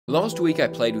Last week I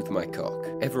played with my cock.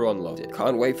 Everyone loved it.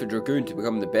 Can't wait for Dragoon to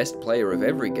become the best player of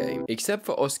every game, except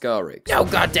for oskarix. No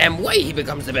goddamn way he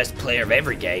becomes the best player of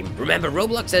every game. Remember,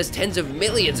 Roblox has tens of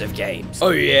millions of games. Oh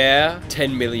yeah?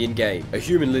 10 million game. A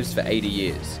human lives for 80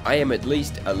 years. I am at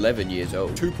least 11 years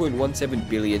old. 2.17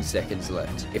 billion seconds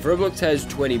left. If Roblox has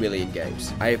 20 million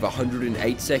games, I have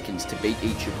 108 seconds to beat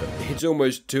each of them. It's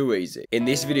almost too easy. In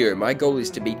this video, my goal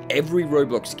is to beat every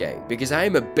Roblox game, because I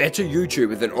am a better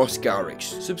YouTuber than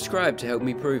oskarix. Subscribe to help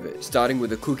me prove it. Starting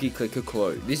with a cookie clicker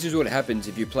clone. This is what happens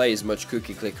if you play as much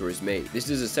cookie clicker as me. This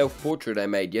is a self-portrait I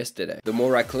made yesterday. The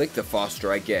more I click, the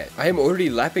faster I get. I am already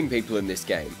lapping people in this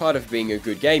game. Part of being a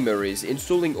good gamer is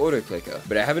installing auto clicker,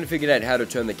 but I haven't figured out how to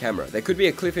turn the camera. There could be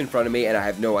a cliff in front of me and I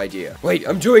have no idea. Wait,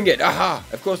 I'm doing it! Aha!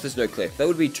 Of course there's no cliff. That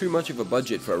would be too much of a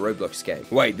budget for a Roblox game.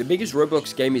 Wait, the biggest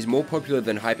Roblox game is more popular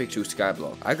than Hypixel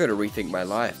Skyblock. I gotta rethink my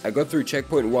life. I got through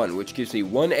checkpoint 1, which gives me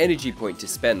 1 energy point to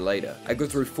spend later. I got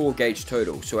through 4 gates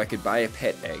total, so I could buy a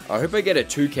pet egg. I hope I get a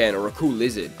toucan or a cool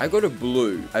lizard. I got a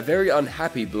blue. A very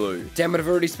unhappy blue. Damn it, I've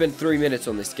already spent 3 minutes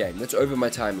on this game. That's over my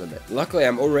time limit. Luckily,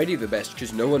 I'm already the best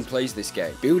because no one plays this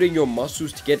game. Building your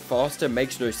muscles to get faster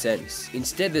makes no sense.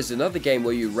 Instead, there's another game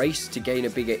where you race to gain a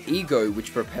bigger ego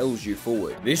which propels you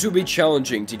forward. This will be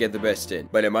challenging to get the best in.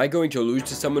 But am I going to lose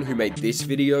to someone who made this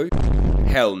video?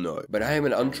 Hell no. But I am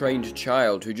an untrained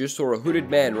child who just saw a hooded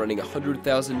man running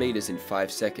 100,000 meters in 5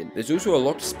 seconds. There's also a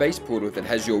locked space portal that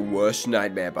has your worst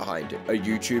nightmare behind it. A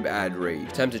YouTube ad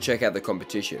read. Time to check out the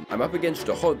competition. I'm up against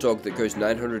a hot dog that goes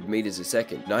 900 meters a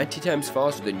second, 90 times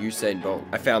faster than Usain Bolt.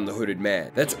 I found the hooded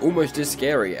man. That's almost as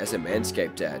scary as a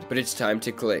Manscaped ad. But it's time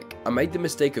to click. I made the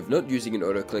mistake of not using an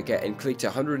auto clicker and clicked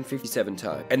 157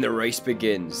 times. And the race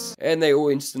begins. And they all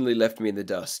instantly left me in the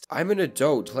dust. I'm an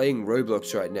adult playing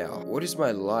Roblox right now. What is my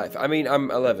life? I mean,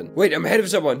 I'm 11. Wait, I'm ahead of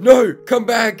someone. No, come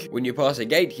back. When you pass a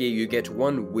gate here, you get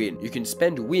 1 win. You can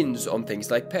spend wins on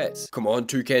things like pets. Come on,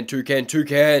 toucan, toucan,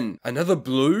 toucan. Another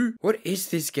blue? What is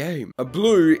this game? A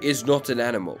blue is not an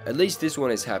animal. At least this one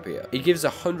is happier. It gives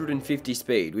 150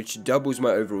 speed, which doubles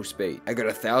my overall speed. I got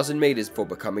 1,000 meters for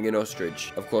becoming an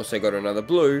ostrich. Of course, I got another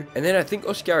blue. And then I think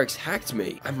oskarix hacked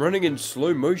me. I'm running in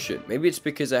slow motion. Maybe it's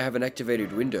because I haven't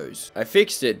activated Windows. I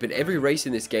fixed it, but every race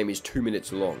in this game is 2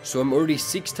 minutes long. So I'm already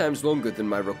 6 times longer than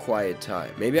my required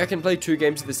time. Maybe I can play 2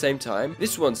 games at the same time?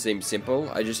 This one seems simple.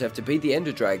 I just have to beat the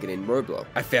Ender Dragon in Roblox.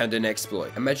 I found an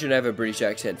exploit. Imagine I have a British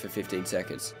accent for 15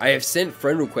 seconds. I have sent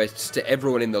friend requests to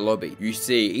everyone in the lobby. You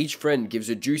see, each friend gives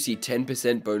a juicy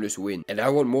 10% bonus win, and I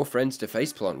want more friends to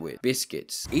faceplant with.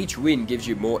 Biscuits. Each win gives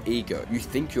you more ego. You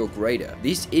think you're greater.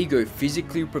 This ego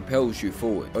physically propels you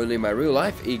forward. Only my real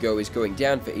life ego is going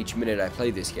down for each minute I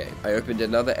play this game. I opened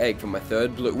another egg for my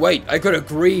 3rd blue. Wait, I got a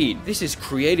green. This is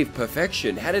creative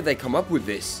perfection. How did they come up with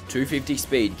this? 250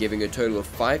 speed, giving a total of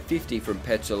 550 from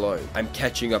pets alone. I'm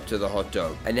catching up to the hot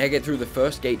dog. I now get through the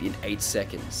first gate in 8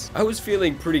 seconds. I was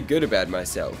feeling pretty good about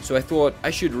myself, so I thought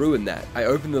I should ruin that. I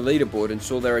opened the leaderboard and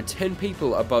saw there are 10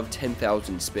 people above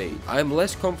 10,000 speed. I'm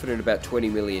less confident about 20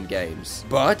 million games.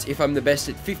 But if I'm the best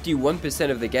at 51%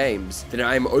 of the games, then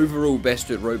I'm overall best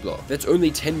at Roblox. That's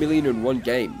only 10,000,001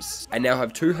 games. I now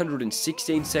have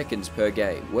 216 seconds per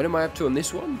game. What am I up to on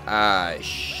this one?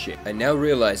 Shit. I now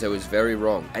realize I was very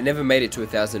wrong. I never made it to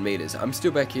 1,000 meters. I'm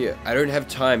still back here. I don't have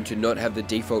time to not have the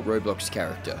default Roblox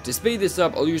character. To speed this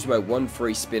up, I'll use my 1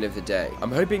 free spin of the day.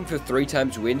 I'm hoping for 3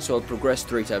 times win, so I'll progress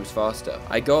 3 times faster.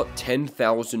 I got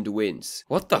 10,000 wins.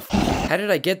 What the f? How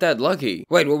did I get that lucky?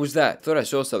 Wait, what was that? Thought I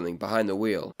saw something behind the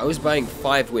wheel. I was buying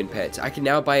 5 win pets. I can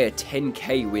now buy a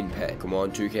 10k win pet. Come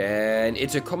on, toucan.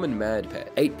 It's a common mad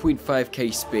pet.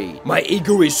 8.5k speed. My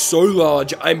ego is so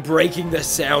large, I'm breaking the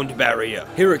sound barrier.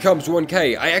 Here it comes,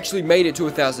 1k. I actually made it to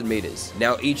 1,000 meters.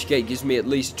 Now each gate gives me at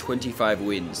least 25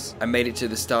 wins. I made it to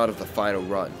the start of the final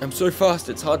run. I'm so fast,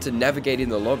 it's hard to navigate in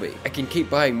the lobby. I can keep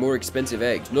buying more expensive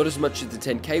eggs. Not as much as the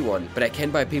 10k one, but I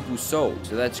can buy people's souls,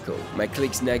 so that's cool. My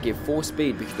clicks now give 4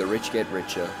 speed because the rich get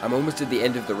richer. I'm almost at the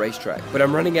end of the racetrack, but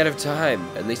I'm running out of time.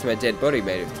 At least my dead body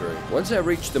made it through. Once I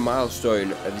reach the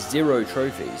milestone of 0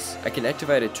 trophies, I can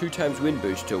activate a 2 times win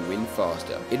boost to win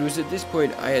faster. It was at this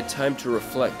point I had time to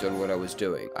reflect on what I was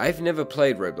doing. I've never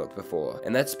played Roblox before,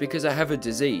 and that's because I have a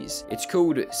disease. It's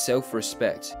called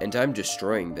self-respect, and I'm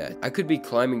destroying that. I could be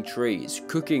climbing trees,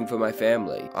 cooking for my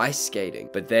family, ice skating,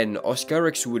 but then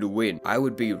oskarix would win. I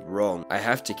would be wrong. I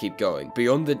have to keep going,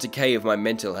 beyond the decay of my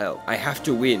mental health. I have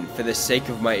to win for the sake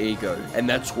of my ego, and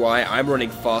that's why I'm running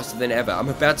faster than ever. I'm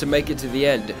about to make it to the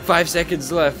end. 5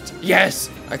 seconds left. Yes!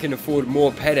 I can afford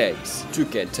more pet eggs.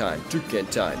 Toucan time, toucan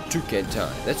time, toucan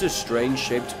time. That's a strange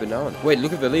shaped banana. Wait,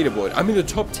 look at the leaderboard. I'm in the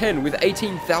top 10 with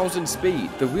 18,000 speed.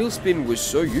 The wheel spin was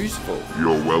so useful.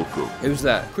 You're welcome. Who's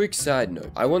that? Quick side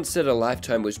note. I once said a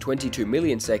lifetime was 22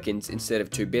 million seconds instead of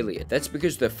 2 billion. That's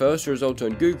because the first result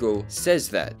on Google says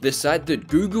that. The site that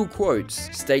Google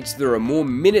quotes states there are more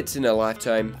minutes in a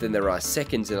lifetime than there are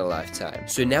seconds in a lifetime.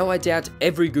 So now I doubt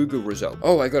every Google result.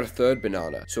 Oh, I got a third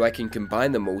banana. So I can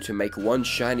combine them all to make one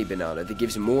shiny banana that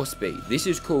gives more speed. This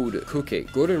is called cooking.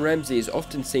 Gordon Ramsay is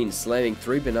often seen slamming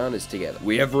 3 bananas together.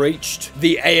 We have reached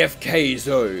the AFK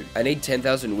zone. I need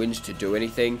 10,000 wins to do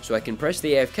anything, so I can press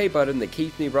the AFK button that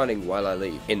keeps me running while I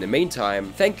leave. In the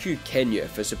meantime, thank you Kenya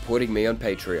for supporting me on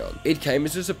Patreon. It came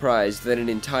as a surprise that an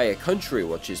entire country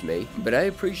watches me, but I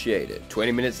appreciate it.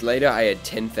 20 minutes later, I had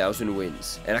 10,000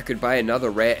 wins, and I could buy another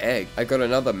rare egg. I got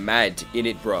another mad in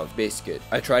it bruv biscuit.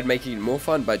 I tried making it more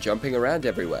fun by jumping around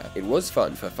everywhere. It was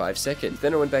fun for 5 seconds,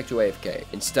 then I went back to AFK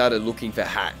and started looking for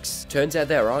hacks. Turns out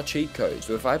there are cheat codes,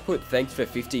 so if I put thanks for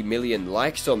 50 million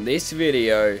likes on this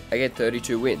video, I get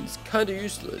 32 wins. Kinda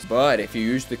useless. But if you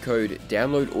use the code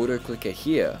download auto clicker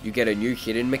here, you get a new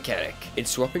hidden mechanic.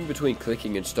 It's swapping between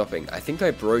clicking and stopping. I think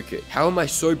I broke it. How am I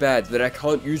so bad that I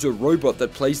can't use a robot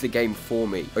that plays the game for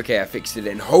me? Okay, I fixed it,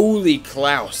 and holy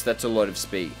Klaus, that's a lot of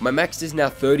speed. My max is now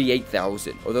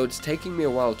 38,000, although it's taking me a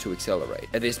while to accelerate.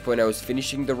 At this point, I was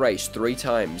finishing the race 3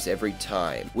 times every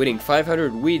time, winning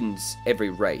 500 wins every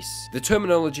race. The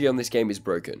terminology on this game is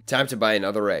broken. Time to buy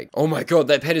another egg. Oh my god,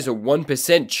 that pet is a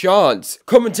 1% chance.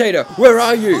 Commentator, where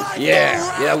are you? Yeah,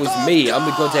 that was me. I'm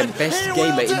the goddamn best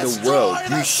gamer in the world.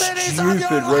 You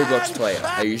stupid Roblox player.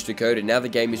 I used the code, and now the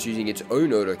game is using its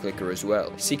own auto clicker as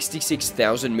well.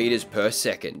 66,000 meters per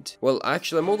second. Well,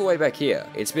 actually, I'm all the way back here.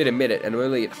 It's been a minute, and I'm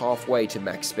only at halfway to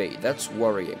max speed. That's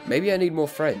worrying. Maybe I need more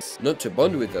friends. Not to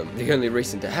bond with them. The only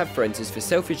reason to have friends is for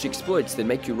selfish exploits that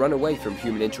make you run away from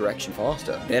human interaction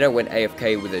faster. Then I went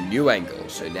AFK with a new angle,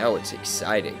 so now it's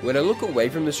exciting. When I look away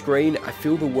from the screen, I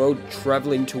feel the world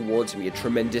traveling towards me at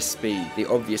tremendous speed. The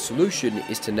obvious solution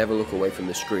is to never look away from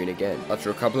the screen again. After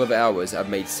a couple of hours, I've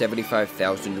made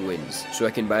 75,000 wins, so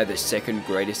I can buy the second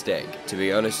greatest egg. To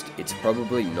be honest, it's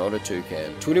probably not a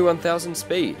toucan. 21,000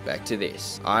 speed. Back to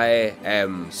this. I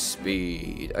am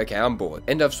speed. Okay, I'm bored.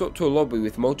 And I've swapped to a lobby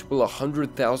with multiple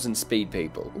 100,000 speed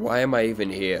people. Why am I even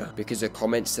here? Because a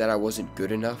comment said I wasn't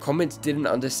good enough? Comments didn't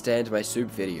understand my soup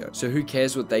video, so who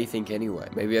cares what they think anyway?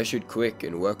 Maybe I should quit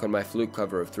and work on my fluke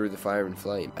cover of Through the Fire and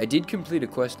Flame. I did complete a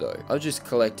quest though. I'll just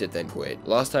collect it then quit.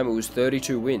 Last time it was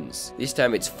 32 wins. This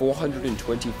time it's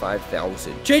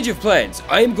 425,000. Change of plans.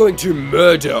 I am going to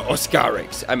murder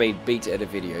oskarix. I mean, beat at a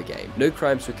video game. No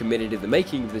crimes were committed in the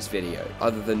making of this video,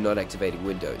 other than not activating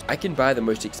Windows. I can buy the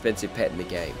most expensive pet in the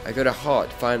game. I got a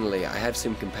heart. Finally, I have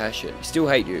some compassion. Still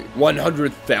hate you.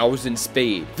 100,000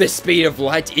 speed. The speed of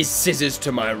light is scissors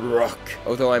to my rock.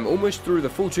 Although I'm almost through the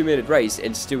full 2-minute race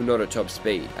and still not at top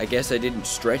speed. I guess I didn't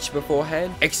stretch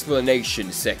beforehand.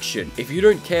 Explanation section. If you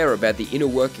don't care about the inner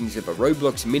workings of a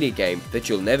Roblox minigame that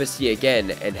you'll never see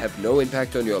again and have no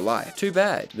impact on your life, too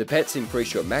bad. The pets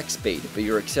increase your max speed, but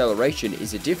your acceleration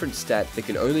is a different stat that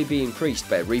can only be increased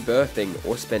by rebirthing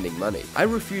or spending money. I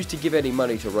refuse to give any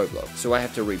money to Roblox, so I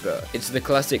have to rebirth. It's the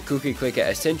classic cookie clicker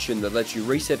ascension that lets you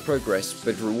reset progress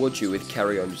but rewards you with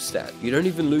carry on stat. You don't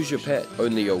even lose your pet,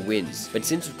 only your wins. But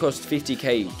since it costs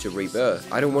 50k to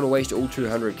rebirth, I don't want to waste all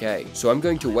 200k. So I'm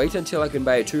going to wait until I can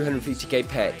buy a 250k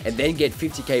pet and then get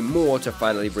 50k more to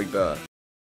finally rebirth.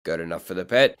 Got enough for the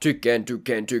pet? Toucan,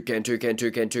 toucan, toucan, toucan,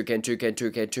 toucan, toucan, toucan,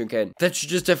 toucan, toucan. That's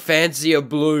just a fancier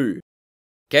blue.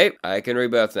 Okay, I can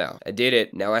rebirth now. I did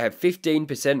it. Now I have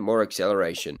 15% more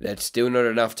acceleration. That's still not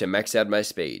enough to max out my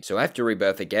speed, so I have to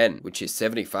rebirth again, which is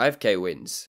 75k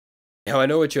wins. Now I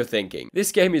know what you're thinking.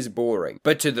 This game is boring,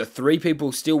 but to the 3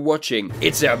 people still watching,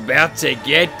 it's about to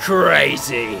get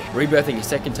crazy. Rebirthing a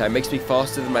second time makes me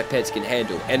faster than my pets can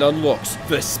handle and unlocks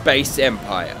the Space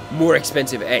Empire. More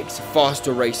expensive eggs,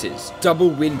 faster races,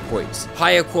 double win points,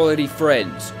 higher quality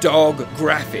friends, dog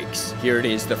graphics. Here it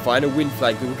is, the final win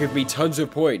flag that will give me tons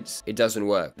of points. It doesn't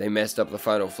work. They messed up the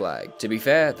final flag. To be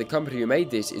fair, the company who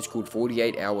made this is called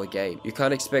 48-hour game. You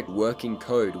can't expect working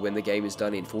code when the game is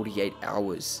done in 48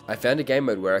 hours. I found a game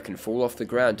mode where I can fall off the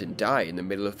ground and die in the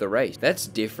middle of the race. That's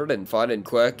different and fun and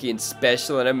quirky and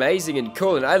special and amazing and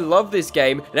cool, and I love this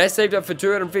game, and I saved up for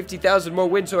 250,000 more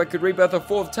wins so I could rebirth a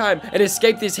 4th time and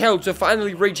escape this hell to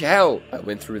finally reach hell. I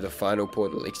went through the final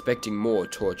portal expecting more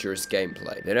torturous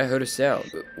gameplay. Then I heard a sound.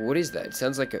 What is that? It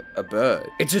sounds like a bird.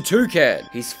 It's a toucan.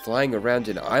 He's flying around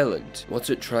an island. What's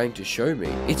it trying to show me?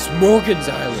 It's Morgan's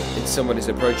Island, and someone is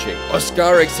approaching.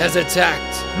 Oskarix has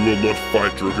attacked. You will not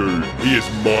fight Dragoon. He is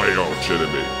my You're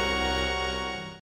kidding me.